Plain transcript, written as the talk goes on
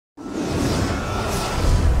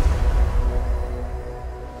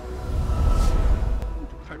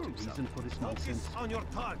nonsense. Focus on your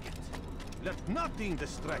target. Let nothing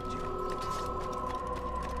distract you.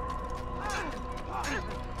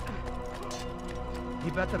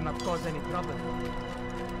 He better not cause any trouble.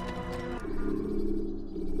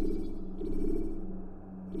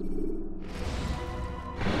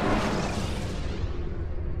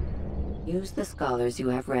 Use the scholars you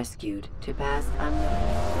have rescued to pass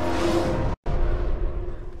unnoticed.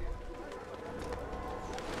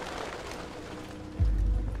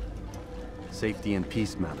 Safety and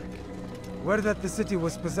peace, Malik. Word that the city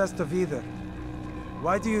was possessed of either.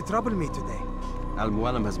 Why do you trouble me today?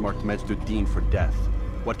 Al-Mualim has marked Majd for death.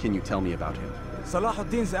 What can you tell me about him?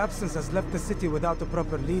 Salahuddin's absence has left the city without a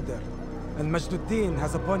proper leader, and Majd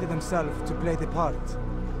has appointed himself to play the part.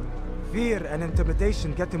 Fear and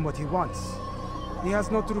intimidation get him what he wants. He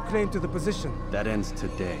has no true claim to the position. That ends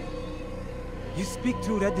today. You speak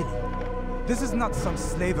too readily. This is not some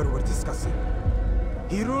slaver we're discussing.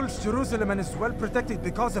 He rules Jerusalem and is well protected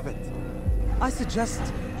because of it. I suggest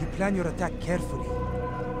you plan your attack carefully.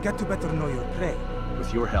 Get to better know your prey.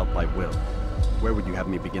 With your help, I will. Where would you have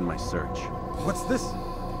me begin my search? What's this?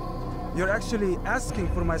 You're actually asking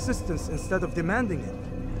for my assistance instead of demanding it.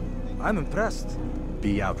 I'm impressed.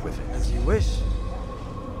 Be out with it. As you wish.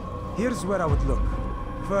 Here's where I would look.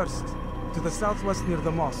 First, to the southwest near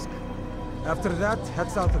the mosque. After that,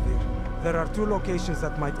 head south of here. There are 2 locations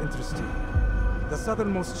that might interest you. The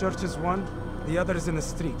southernmost church is one, the other is in the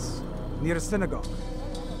streets, near a synagogue.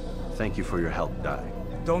 Thank you for your help, Dai.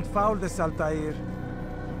 Don't foul this, Altair.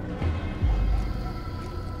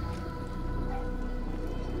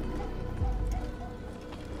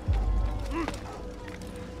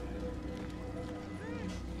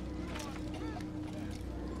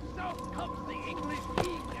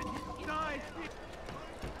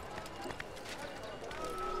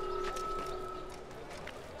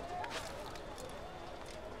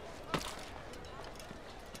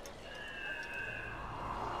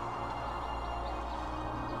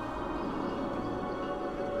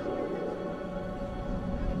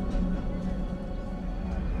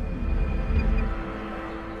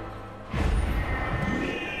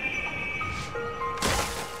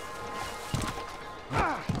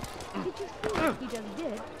 He just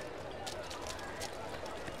did.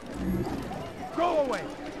 Go away!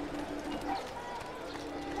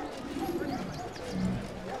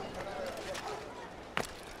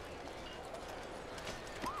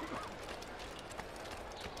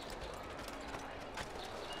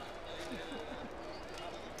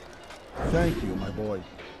 Thank you, my boy.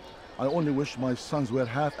 I only wish my sons were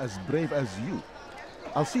half as brave as you.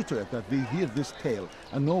 I'll see to it that they hear this tale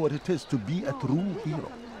and know what it is to be a true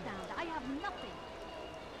hero. I have nothing.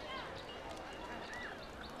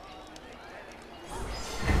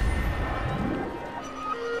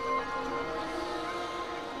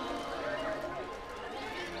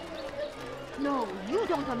 No, you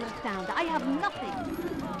don't understand. I have nothing.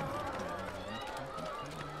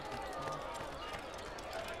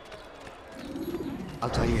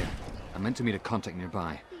 Altair. I meant to meet a contact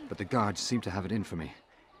nearby, but the guards seem to have it in for me.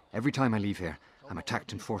 Every time I leave here, I'm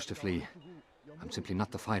attacked and forced to flee. I'm simply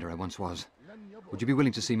not the fighter I once was. Would you be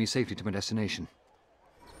willing to see me safely to my destination?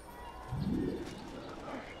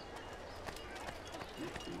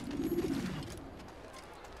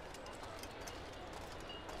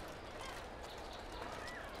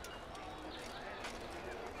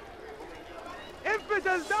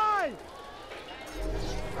 Infidels die!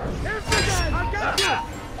 Infidels! I'll get you!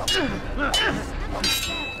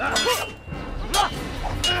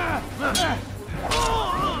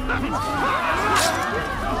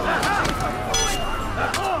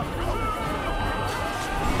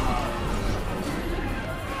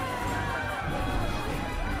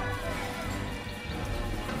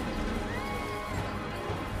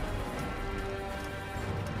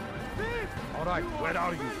 All right, where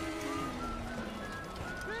are you?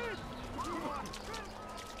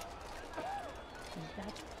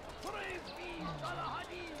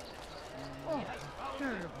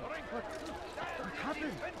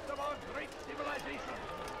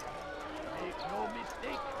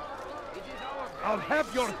 I'll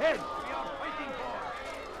have your head! We are fighting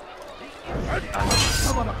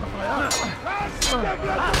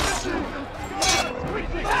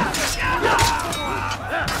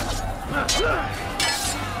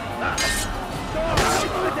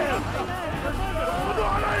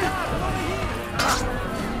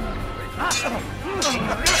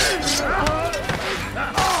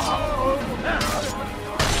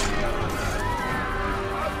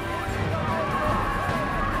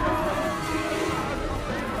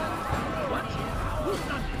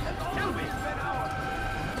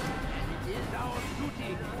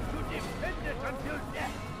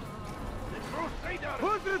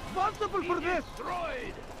for this!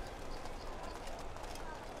 Destroyed!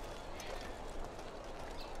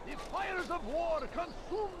 The fires of war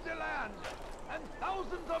consume the land, and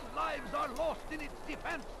thousands of lives are lost in its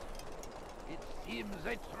defense. It seems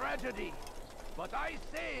a tragedy, but I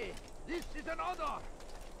say this is an honor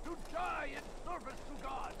to die in service to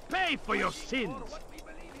God. Pay for your sins! For what we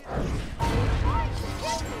believe in.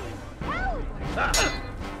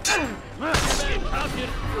 Get out here,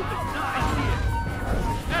 stupid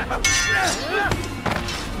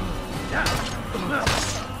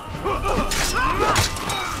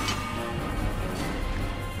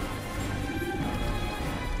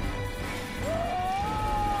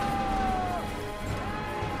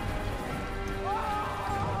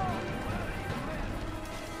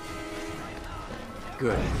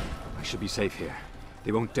Good. I should be safe here.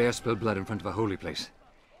 They won't dare spill blood in front of a holy place.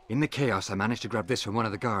 In the chaos, I managed to grab this from one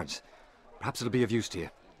of the guards. Perhaps it'll be of use to you.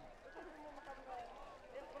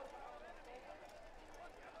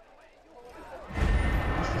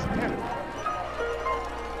 This is terrible.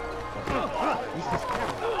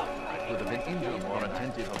 I could have been injured more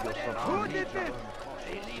attentive of your Who did this?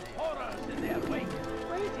 They leave horrors in their wake.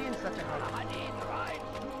 Why is he in such a hurry? Addin rides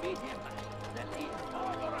to meet him. Then leads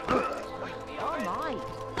horror. Oh my!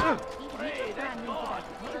 Pray that God,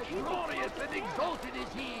 glorious and exalted is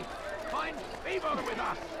he, finds favor with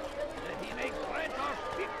us, that he may grant us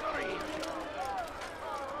victory.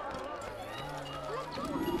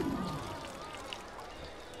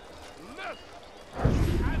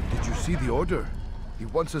 Did you see the order? He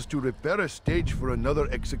wants us to repair a stage for another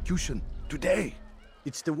execution. Today!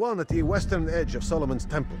 It's the one at the western edge of Solomon's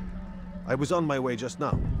Temple. I was on my way just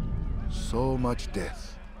now. So much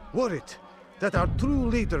death. Worried that our true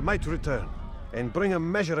leader might return and bring a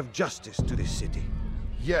measure of justice to this city.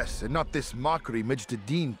 Yes, and not this mockery Majd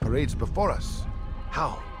Addin parades before us.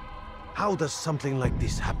 How? How does something like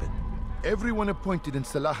this happen? Everyone appointed in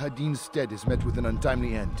Salah ad-Din's stead is met with an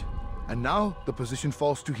untimely end. And now, the position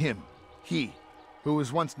falls to him. He, who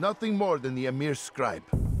was once nothing more than the Emir's scribe.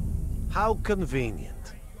 How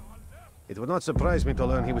convenient. It would not surprise me to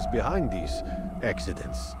learn he was behind these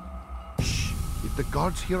accidents. Shh! If the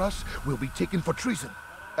guards hear us, we'll be taken for treason.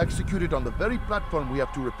 Executed on the very platform we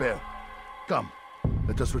have to repair. Come,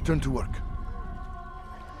 let us return to work.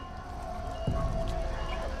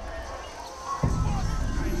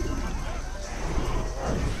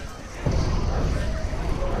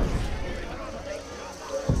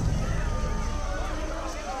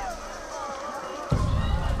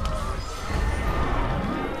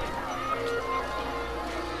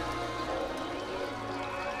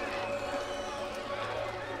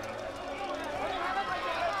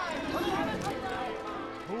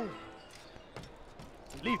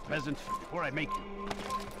 Leave, peasant, before I make you.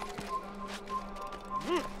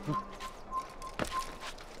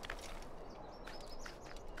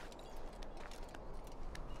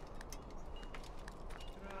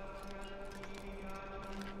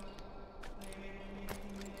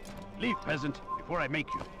 Leave, peasant, before I make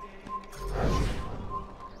you.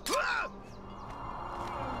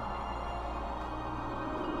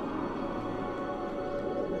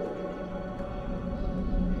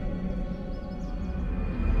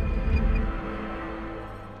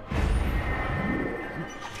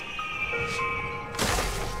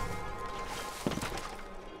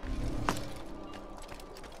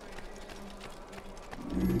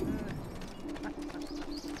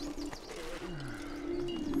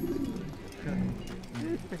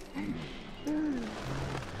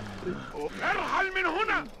 ارحل من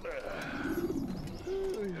هنا!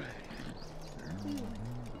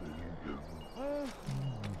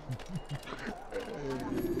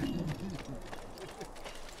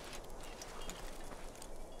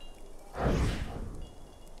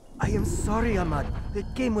 I am sorry, Ahmad. They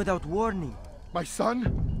came without warning. My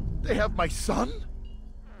son? They have my son?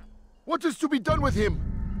 What is to be done with him?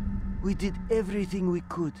 We did everything we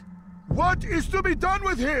could. What is to be done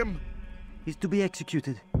with him? He's to be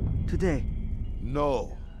executed. Today.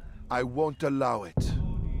 No, I won't allow it.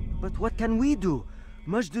 But what can we do?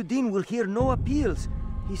 Majd Addin will hear no appeals.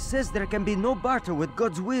 He says there can be no barter with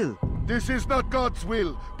God's will. This is not God's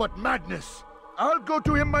will, but madness. I'll go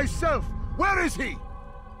to him myself. Where is he?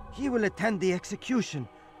 He will attend the execution.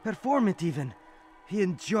 Perform it even. He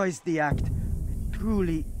enjoys the act. A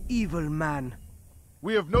truly evil man.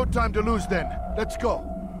 We have no time to lose then. Let's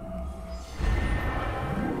go.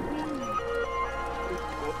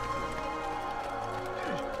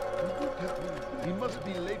 He must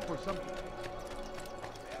be late for something.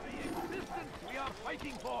 The existence we are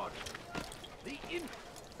fighting for. The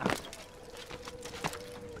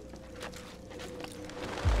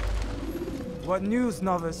What news,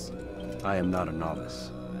 novice? I am not a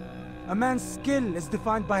novice. A man's skill is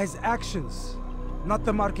defined by his actions, not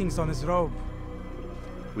the markings on his robe.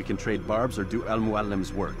 We can trade barbs or do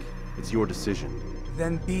Al-Muallim's work. It's your decision.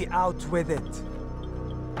 Then be out with it.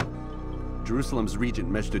 Jerusalem's regent,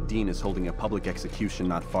 Majd Addin, is holding a public execution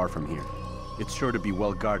not far from here. It's sure to be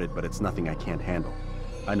well guarded, but it's nothing I can't handle.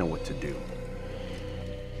 I know what to do.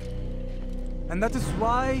 And that is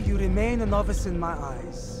why you remain a novice in my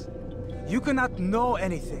eyes. You cannot know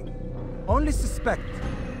anything, only suspect.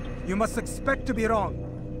 You must expect to be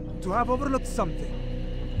wrong, to have overlooked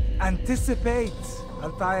something. Anticipate,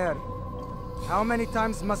 Altair. How many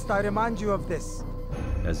times must I remind you of this?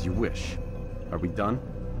 As you wish. Are we done?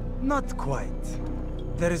 Not quite.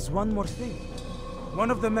 There is one more thing.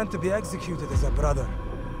 One of the men to be executed is a brother.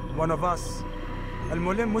 One of us.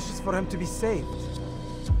 Al-Muallim wishes for him to be saved.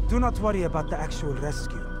 Do not worry about the actual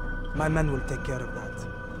rescue. My men will take care of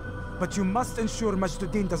that. But you must ensure Majd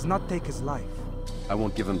Addin does not take his life. I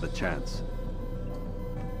won't give him the chance.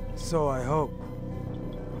 So I hope.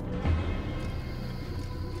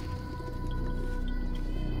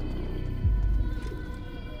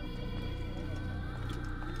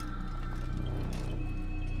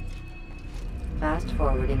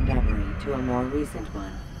 Fast-forwarding memory to a more recent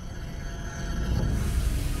one.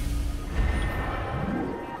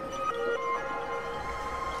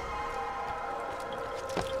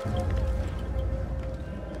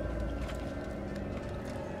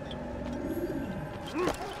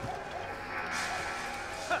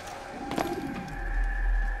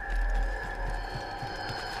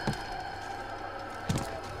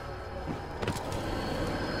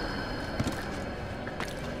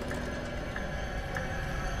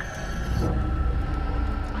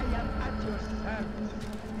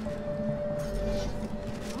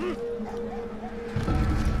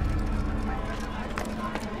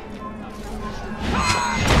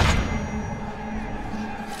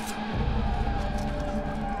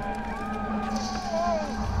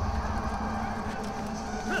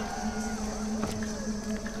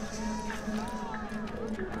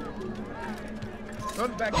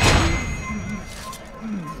 Turn back.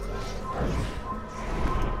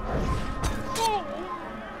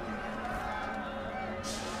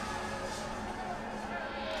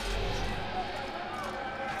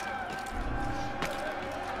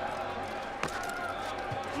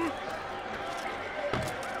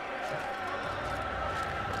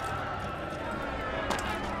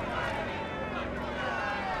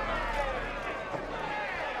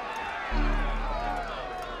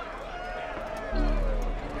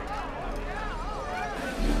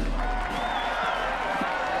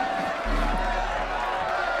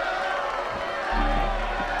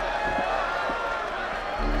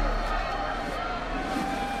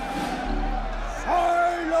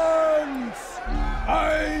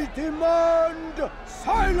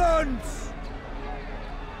 Silence!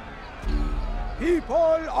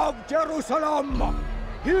 People of Jerusalem,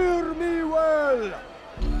 hear me well.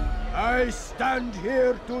 I stand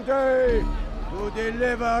here today to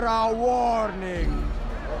deliver a warning.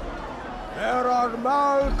 There are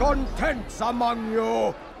malcontents among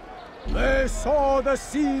you. They sow the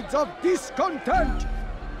seeds of discontent,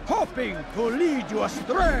 hoping to lead you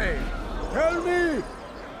astray. Tell me,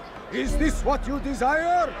 is this what you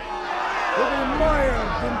desire? To be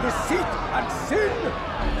mired in deceit and sin?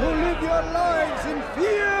 To live your lives in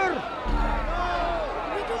fear?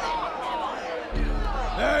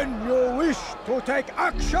 Then you wish to take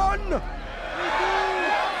action?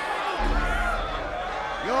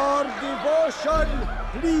 Your devotion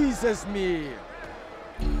pleases me.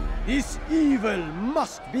 This evil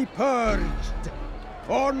must be purged.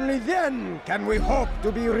 Only then can we hope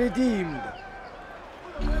to be redeemed.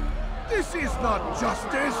 This is not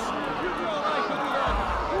justice!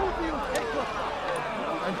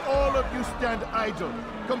 And all of you stand idle,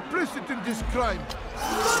 complicit in this crime.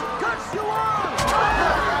 Curse you all!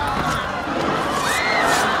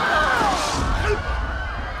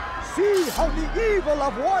 See how the evil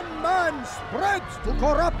of one man spreads to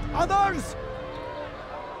corrupt others?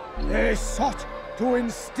 They sought to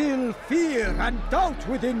instill fear and doubt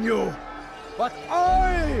within you, but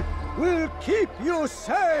I will keep you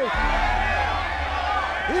safe.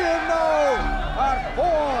 Here now are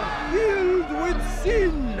four filled with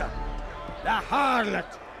sin. The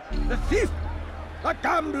harlot, the thief, the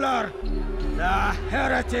gambler, the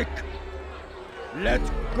heretic. Let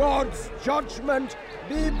God's judgment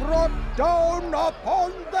be brought down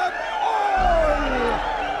upon them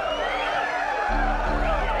all!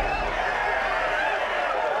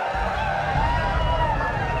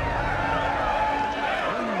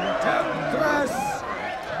 Temptress!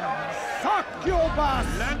 Succubus!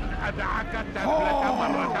 Let I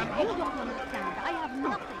have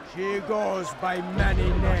nothing. She goes by many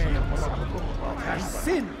names, but her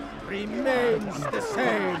sin remains the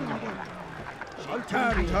same. She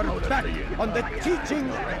turned her back on the teaching,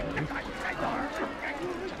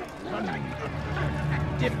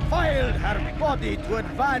 defiled her body to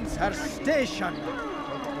advance her station.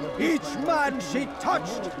 Each man she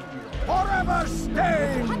touched, forever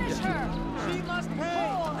stained. Punish her! She must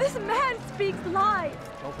pay! This man speaks lies!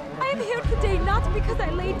 I am here today not because I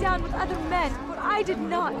lay down with other men, for I did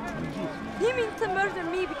not. He means to murder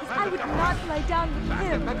me because I would not lie down with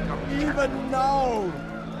him. Even now,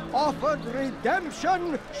 offered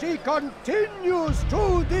redemption, she continues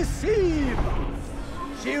to deceive.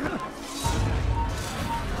 She...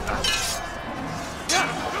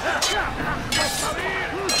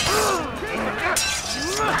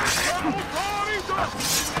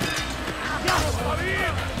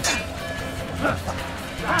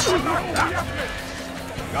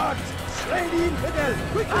 God, slay the infidel,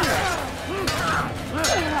 quickly!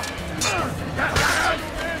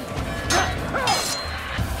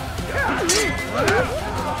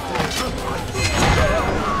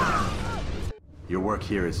 Your work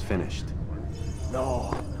here is finished.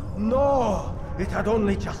 No, no! It had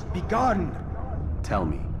only just begun! Tell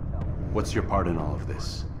me, what's your part in all of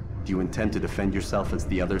this? Do you intend to defend yourself as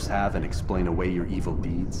the others have and explain away your evil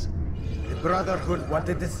deeds? The Brotherhood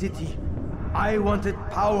wanted the city. I wanted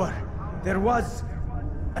power. There was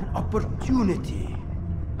an opportunity.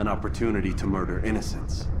 An opportunity to murder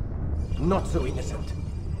innocents. Not so innocent.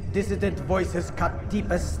 Dissident voices cut deep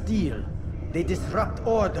as steel. They disrupt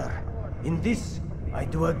order. In this, I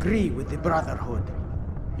do agree with the Brotherhood.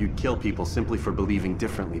 You'd kill people simply for believing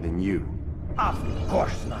differently than you. Of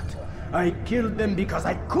course not. I killed them because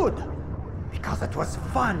I could. Because it was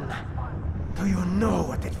fun. Do you know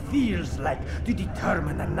what it feels like to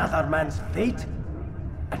determine another man's fate?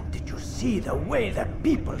 And did you see the way the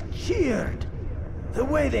people cheered? The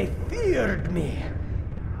way they feared me?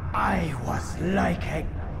 I was like a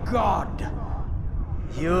god.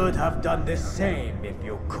 You'd have done the same if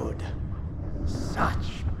you could.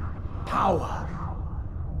 Such power.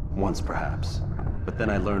 Once perhaps. But then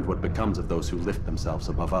I learned what becomes of those who lift themselves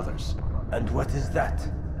above others. And what is that?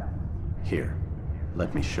 Here,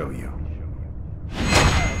 let me show you.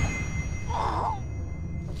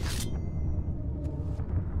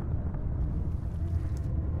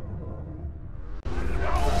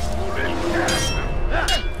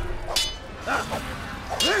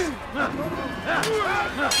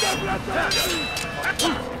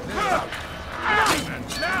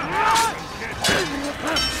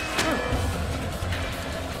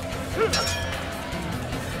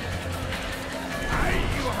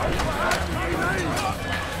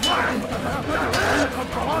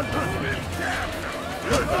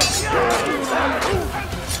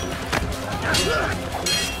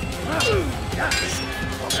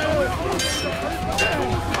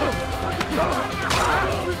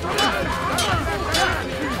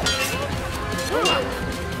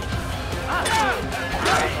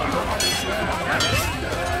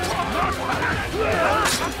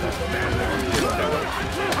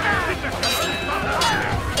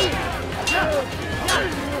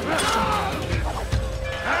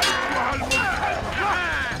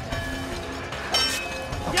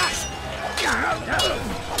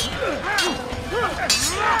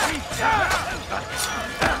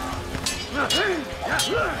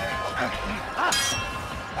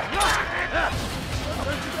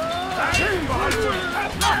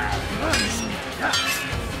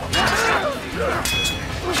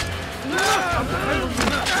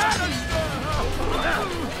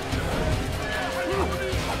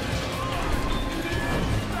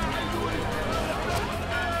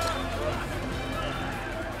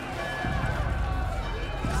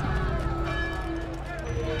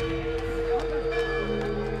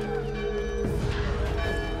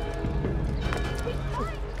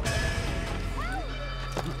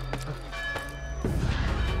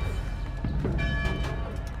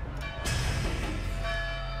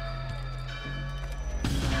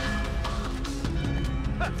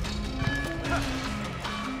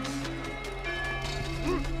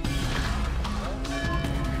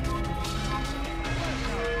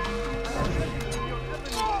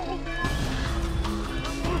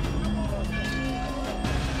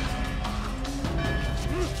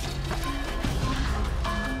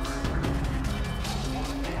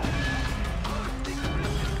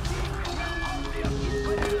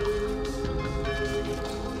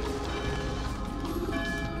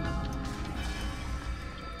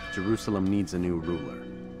 Jerusalem needs a new ruler.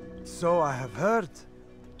 So I have heard.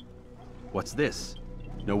 What's this?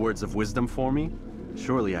 No words of wisdom for me?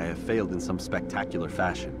 Surely I have failed in some spectacular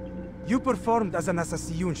fashion. You performed as an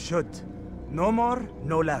assassin should. No more,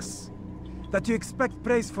 no less. That you expect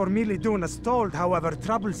praise for merely doing as told, however,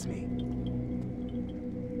 troubles me.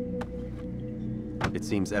 It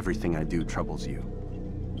seems everything I do troubles you.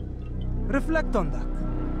 Reflect on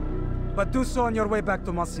that. But do so on your way back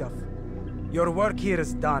to Masyaf. Your work here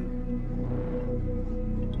is done.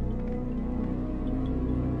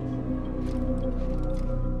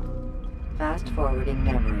 Fast-forwarding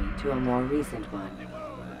memory to a more recent one.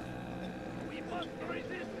 We must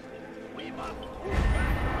resist. We must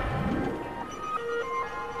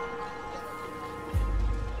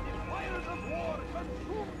The fires of war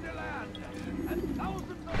consume the land, and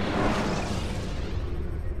thousands of...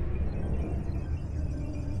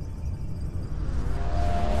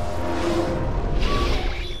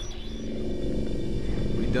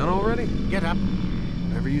 We done already? Get up.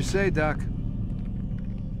 Whatever you say, Doc.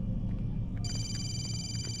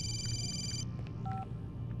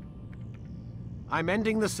 I'm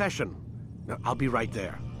ending the session. I'll be right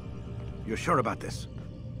there. You're sure about this?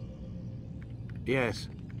 Yes.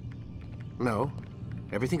 No.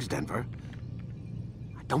 Everything's Denver.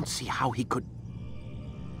 I don't see how he could...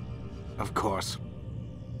 Of course.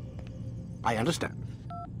 I understand.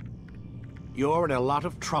 You're in a lot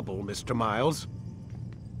of trouble, Mr. Miles.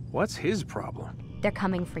 What's his problem? They're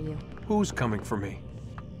coming for you. Who's coming for me?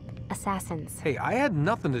 Assassins. Hey, I had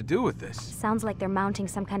nothing to do with this. Sounds like they're mounting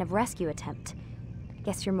some kind of rescue attempt.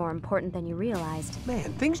 Guess you're more important than you realized.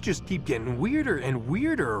 Man, things just keep getting weirder and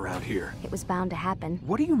weirder around here. It was bound to happen.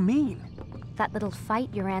 What do you mean? That little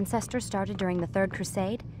fight your ancestors started during the Third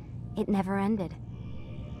Crusade, it never ended.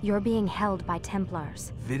 You're being held by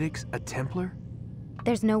Templars. Vidic's a Templar?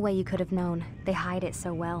 There's no way you could have known. They hide it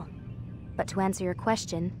so well. But to answer your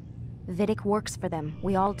question, Vidic works for them.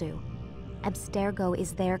 We all do. Abstergo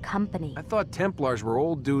is their company. I thought Templars were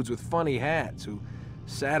old dudes with funny hats who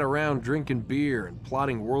sat around drinking beer and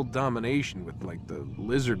plotting world domination with, like, the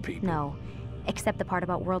lizard people. No, except the part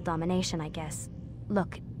about world domination, I guess.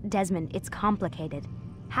 Look, Desmond, it's complicated.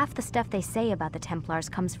 Half the stuff they say about the Templars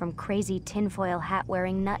comes from crazy tinfoil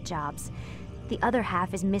hat-wearing nut jobs. The other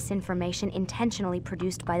half is misinformation intentionally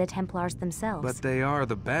produced by the Templars themselves. But they are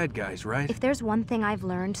the bad guys, right? If there's one thing I've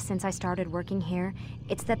learned since I started working here,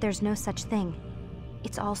 it's that there's no such thing.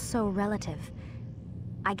 It's all so relative.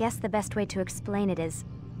 I guess the best way to explain it is,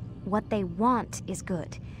 what they want is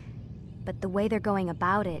good. But the way they're going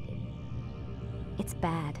about it, it's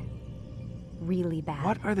bad. Really bad.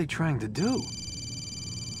 What are they trying to do?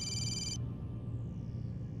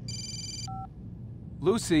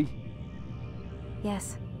 Lucy?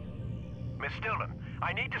 Yes? Miss Stillman,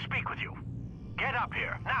 I need to speak with you. Get up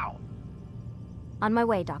here, now! On my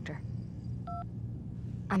way, Doctor.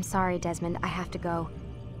 I'm sorry, Desmond, I have to go.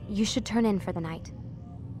 You should turn in for the night.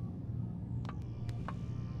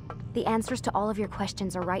 The answers to all of your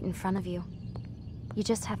questions are right in front of you. You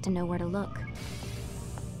just have to know where to look.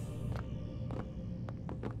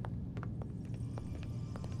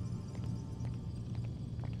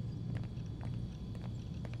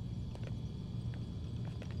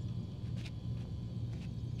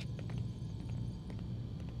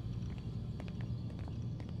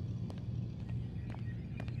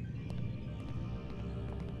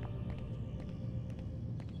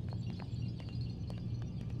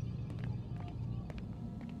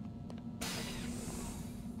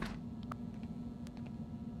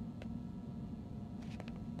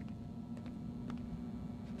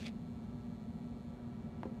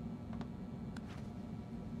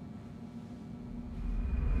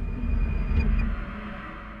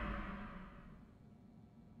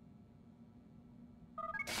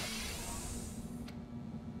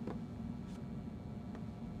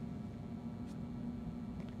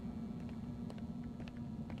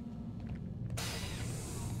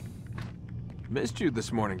 Missed you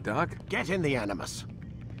this morning, Doc. Get in the Animus.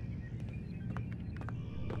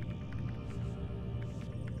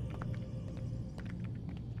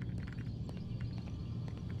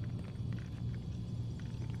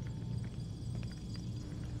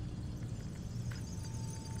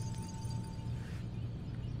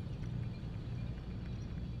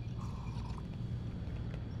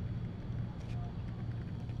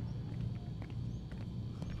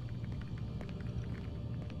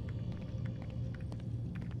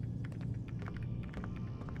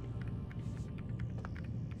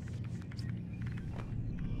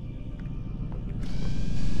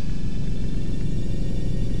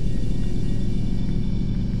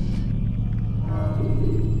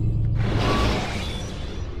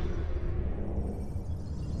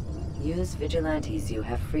 hazardous vigilantes you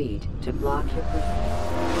have freed to block your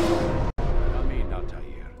pursuit. Come in,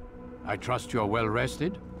 Altair. I trust you're well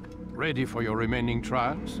rested? Ready for your remaining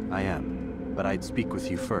trials? I am, but I'd speak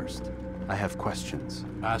with you first. I have questions.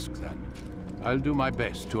 Ask then. I'll do my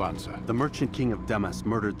best to answer. The merchant king of Damas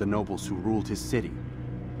murdered the nobles who ruled his city.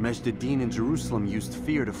 Majd Addin in Jerusalem used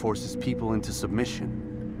fear to force his people into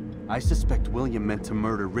submission. I suspect William meant to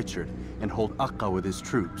murder Richard and hold Akka with his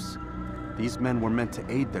troops. These men were meant to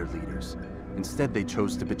aid their leaders. Instead, they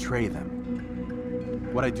chose to betray them.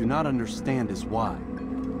 What I do not understand is why.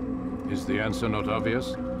 Is the answer not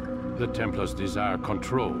obvious? The Templars desire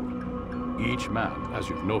control. Each man, as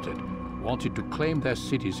you've noted, wanted to claim their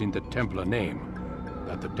cities in the Templar name,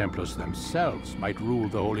 that the Templars themselves might rule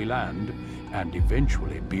the Holy Land and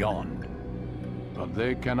eventually beyond. But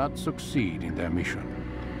they cannot succeed in their mission.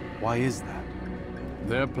 Why is that?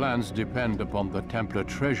 Their plans depend upon the Templar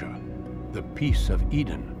treasure, the Peace of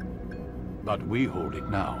Eden. But we hold it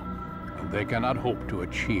now, and they cannot hope to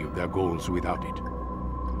achieve their goals without it.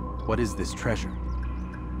 What is this treasure?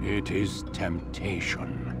 It is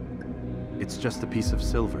temptation. It's just a piece of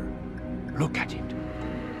silver. Look at it.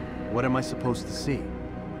 What am I supposed to see?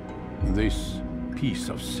 This piece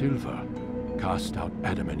of silver cast out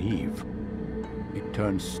Adam and Eve. It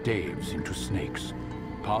turned staves into snakes,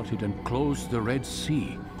 parted and closed the Red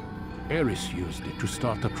Sea. Ares used it to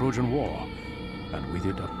start the Trojan War, and with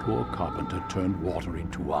it a poor carpenter turned water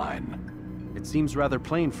into wine. It seems rather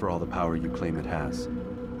plain for all the power you claim it has.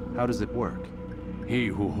 How does it work? He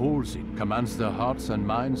who holds it commands the hearts and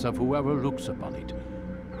minds of whoever looks upon it,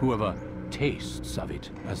 whoever tastes of it,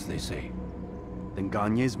 as they say. Then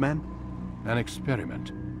Gagne's men? An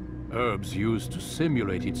experiment. Herbs used to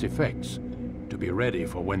simulate its effects, to be ready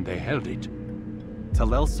for when they held it.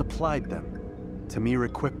 Talel supplied them. Tamir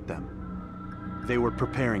equipped them. They were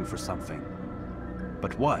preparing for something.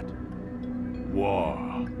 But what? War.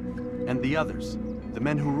 And the others, the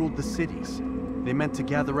men who ruled the cities, they meant to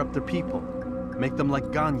gather up their people, make them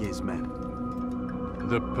like Gagne's men.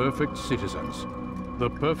 The perfect citizens, the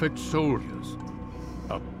perfect soldiers,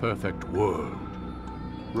 a perfect world.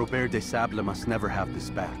 Robert de Sable must never have this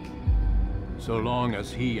back. So long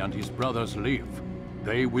as he and his brothers live,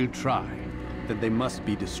 they will try. Then they must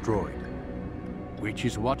be destroyed. Which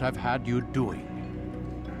is what I've had you doing.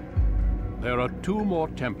 There are 2 more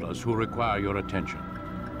Templars who require your attention.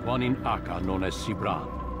 One in Akka, known as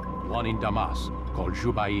Sibran. One in Damas, called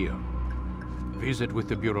Jubair. Visit with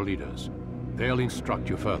the Bureau leaders. They'll instruct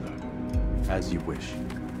you further. As you wish.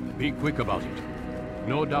 Be quick about it.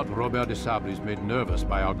 No doubt Robert de Sable is made nervous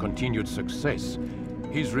by our continued success.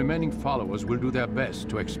 His remaining followers will do their best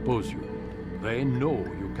to expose you. They know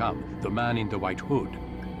you come, the man in the white hood.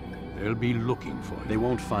 They'll be looking for you. They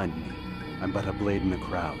won't find me. I'm but a blade in the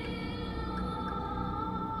crowd.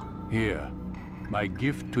 Here, my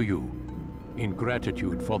gift to you, in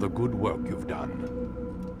gratitude for the good work you've done.